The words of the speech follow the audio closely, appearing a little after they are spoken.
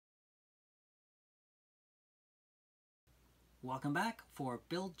Welcome back for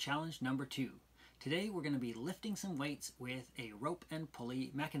build challenge number 2. Today we're going to be lifting some weights with a rope and pulley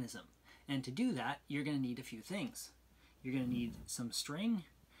mechanism. And to do that, you're going to need a few things. You're going to need some string,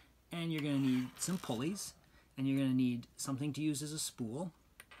 and you're going to need some pulleys, and you're going to need something to use as a spool,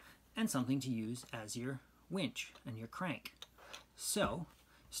 and something to use as your winch and your crank. So,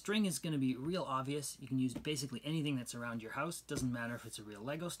 string is going to be real obvious. You can use basically anything that's around your house. Doesn't matter if it's a real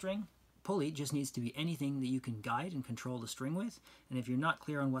Lego string. Pulley just needs to be anything that you can guide and control the string with. And if you're not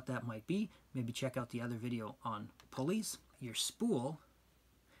clear on what that might be, maybe check out the other video on pulleys. Your spool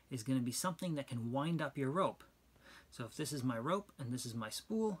is going to be something that can wind up your rope. So if this is my rope and this is my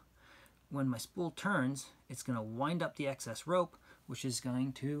spool, when my spool turns, it's going to wind up the excess rope, which is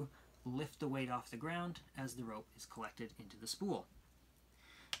going to lift the weight off the ground as the rope is collected into the spool.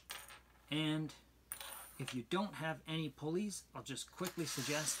 And if you don't have any pulleys, I'll just quickly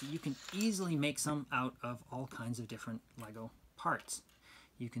suggest that you can easily make some out of all kinds of different Lego parts.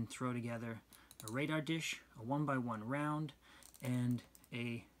 You can throw together a radar dish, a 1x1 round, and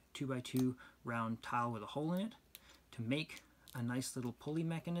a 2x2 round tile with a hole in it to make a nice little pulley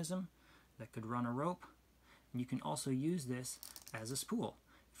mechanism that could run a rope. And you can also use this as a spool.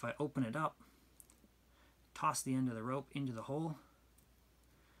 If I open it up, toss the end of the rope into the hole,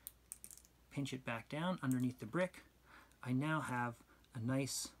 pinch it back down underneath the brick, I now have a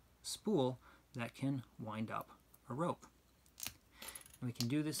nice spool that can wind up a rope. And we can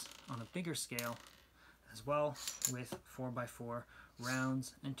do this on a bigger scale as well with 4x4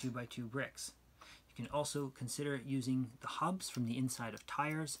 rounds and 2x2 bricks. You can also consider using the hubs from the inside of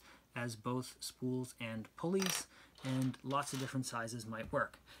tires as both spools and pulleys, and lots of different sizes might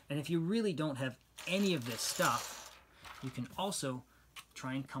work. And if you really don't have any of this stuff, you can also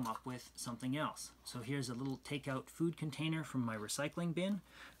try and come up with something else. So here's a little takeout food container from my recycling bin.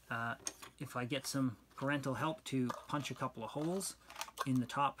 If I get some parental help to punch a couple of holes in the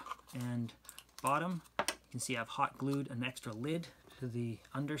top and bottom, you can see I've hot glued an extra lid to the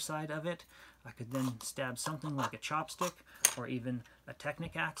underside of it. I could then stab something like a chopstick or even a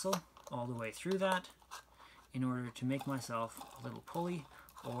Technic axle all the way through that in order to make myself a little pulley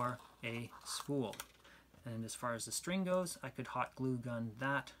or a spool. And as far as the string goes, I could hot glue gun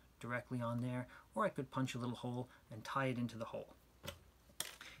that directly on there, or I could punch a little hole and tie it into the hole.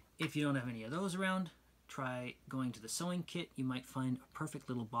 If you don't have any of those around, try going to the sewing kit. You might find a perfect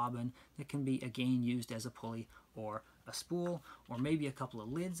little bobbin that can be again used as a pulley or a spool, or maybe a couple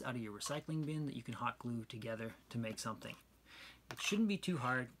of lids out of your recycling bin that you can hot glue together to make something. It shouldn't be too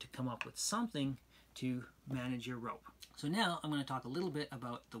hard to come up with something to manage your rope. So now I'm going to talk a little bit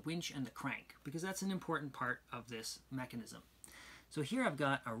about the winch and the crank, because that's an important part of this mechanism. So here I've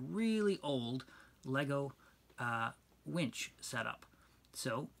got a really old Lego winch setup.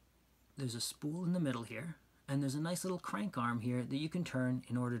 So there's a spool in the middle here, and there's a nice little crank arm here that you can turn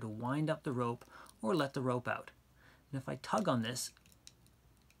in order to wind up the rope or let the rope out. And if I tug on this,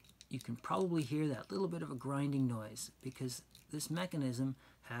 you can probably hear that little bit of a grinding noise, because this mechanism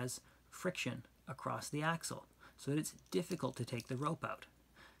has friction across the axle, so that it's difficult to take the rope out.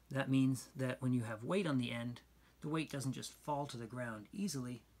 That means that when you have weight on the end, the weight doesn't just fall to the ground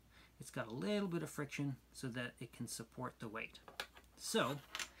easily. It's got a little bit of friction so that it can support the weight. So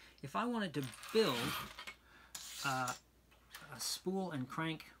if I wanted to build a spool and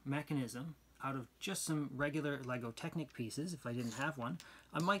crank mechanism out of just some regular Lego Technic pieces, if I didn't have one,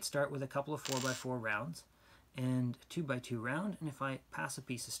 I might start with a couple of 4x4 rounds and a 2x2 round, and if I pass a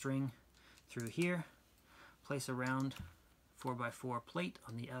piece of string through here, place a round 4x4 plate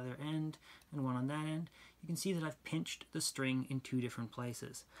on the other end and one on that end, you can see that I've pinched the string in two different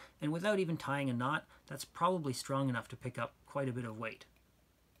places. And without even tying a knot, that's probably strong enough to pick up quite a bit of weight.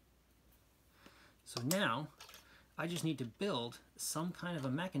 So now I just need to build some kind of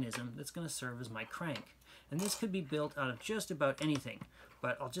a mechanism that's going to serve as my crank. And this could be built out of just about anything,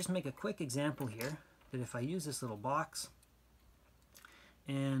 but I'll just make a quick example here that if I use this little box,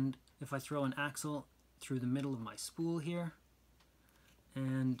 and if I throw an axle through the middle of my spool here,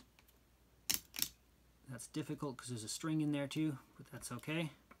 and that's difficult because there's a string in there too, but that's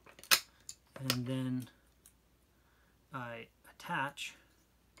okay. And then I attach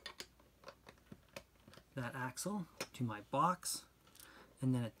that axle to my box,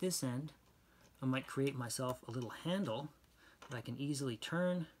 and then at this end I might create myself a little handle that I can easily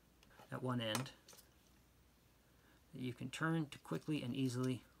turn at one end, that you can turn to quickly and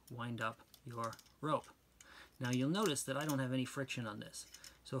easily wind up your rope. Now you'll notice that I don't have any friction on this.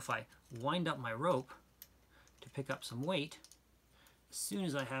 So if I wind up my rope to pick up some weight, as soon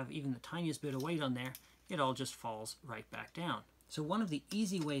as I have even the tiniest bit of weight on there, it all just falls right back down. So one of the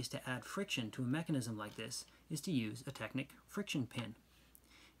easy ways to add friction to a mechanism like this is to use a Technic friction pin.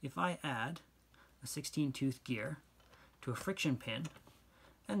 If I add a 16-tooth gear to a friction pin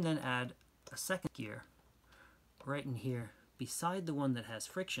and then add a second gear right in here beside the one that has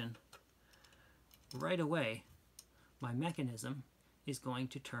friction, right away my mechanism is going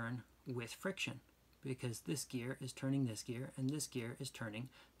to turn with friction because this gear is turning this gear and this gear is turning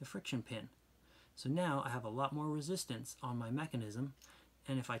the friction pin. So now I have a lot more resistance on my mechanism,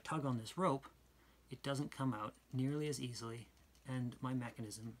 and if I tug on this rope, it doesn't come out nearly as easily and my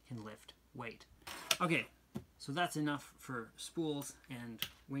mechanism can lift weight. Okay, so that's enough for spools and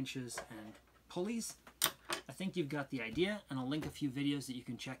winches and pulleys. I think you've got the idea, and I'll link a few videos that you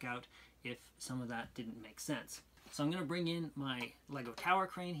can check out if some of that didn't make sense. So I'm going to bring in my Lego tower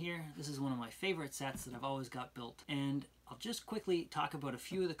crane here. This is one of my favorite sets that I've always got built, and I'll just quickly talk about a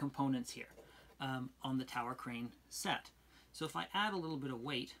few of the components here on the tower crane set. So if I add a little bit of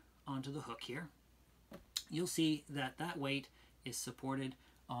weight onto the hook here, you'll see that that weight is supported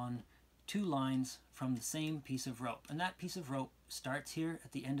on two lines from the same piece of rope, and that piece of rope starts here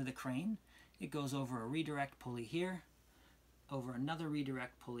at the end of the crane. It goes over a redirect pulley here, over another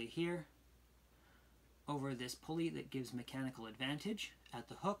redirect pulley here, over this pulley that gives mechanical advantage at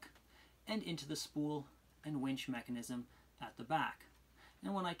the hook, and into the spool and winch mechanism at the back.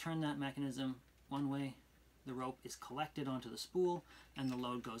 And when I turn that mechanism one way, the rope is collected onto the spool and the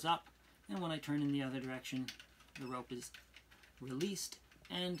load goes up, and when I turn in the other direction, the rope is released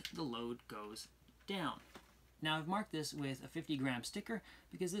and the load goes down. Now I've marked this with a 50-gram sticker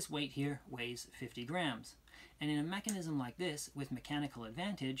because this weight here weighs 50 grams. And in a mechanism like this with mechanical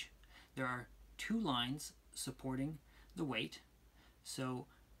advantage, there are two lines supporting the weight. So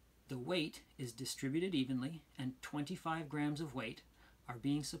the weight is distributed evenly and 25 grams of weight are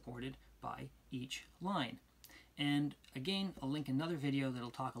being supported by each line. And again, I'll link another video that'll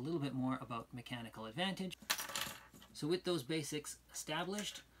talk a little bit more about mechanical advantage. So with those basics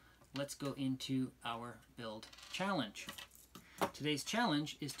established, let's go into our build challenge. Today's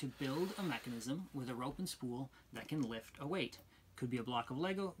challenge is to build a mechanism with a rope and spool that can lift a weight. Could be a block of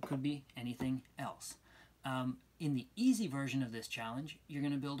Lego, could be anything else. In the easy version of this challenge, you're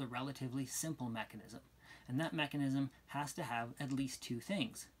going to build a relatively simple mechanism. And that mechanism has to have at least two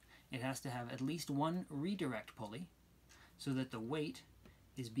things. It has to have at least one redirect pulley so that the weight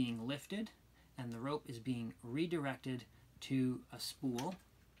is being lifted and the rope is being redirected to a spool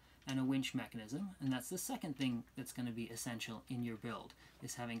and a winch mechanism. And that's the second thing that's going to be essential in your build,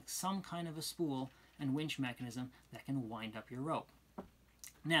 is having some kind of a spool and winch mechanism that can wind up your rope.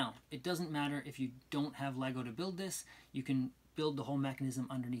 Now, it doesn't matter if you don't have Lego to build this. You can build the whole mechanism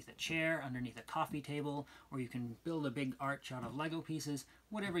underneath a chair, underneath a coffee table, or you can build a big arch out of Lego pieces,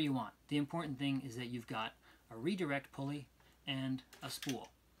 whatever you want. The important thing is that you've got a redirect pulley and a spool.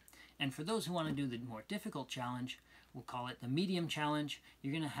 And for those who want to do the more difficult challenge, we'll call it the medium challenge,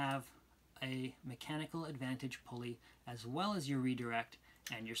 you're going to have a mechanical advantage pulley as well as your redirect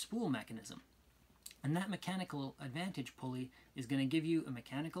and your spool mechanism. And that mechanical advantage pulley is going to give you a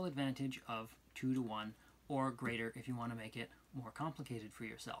mechanical advantage of 2 to 1 or greater if you want to make it more complicated for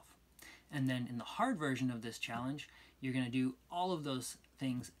yourself. And then in the hard version of this challenge, you're going to do all of those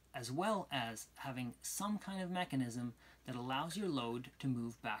things as well as having some kind of mechanism that allows your load to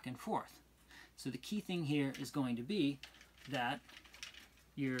move back and forth. So the key thing here is going to be that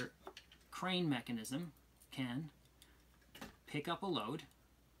your crane mechanism can pick up a load,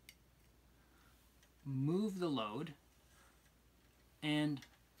 move the load, and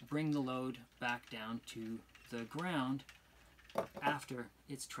bring the load back down to the ground after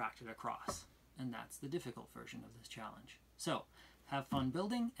it's tracked it across. And that's the difficult version of this challenge. So have fun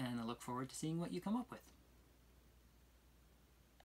building, and I look forward to seeing what you come up with.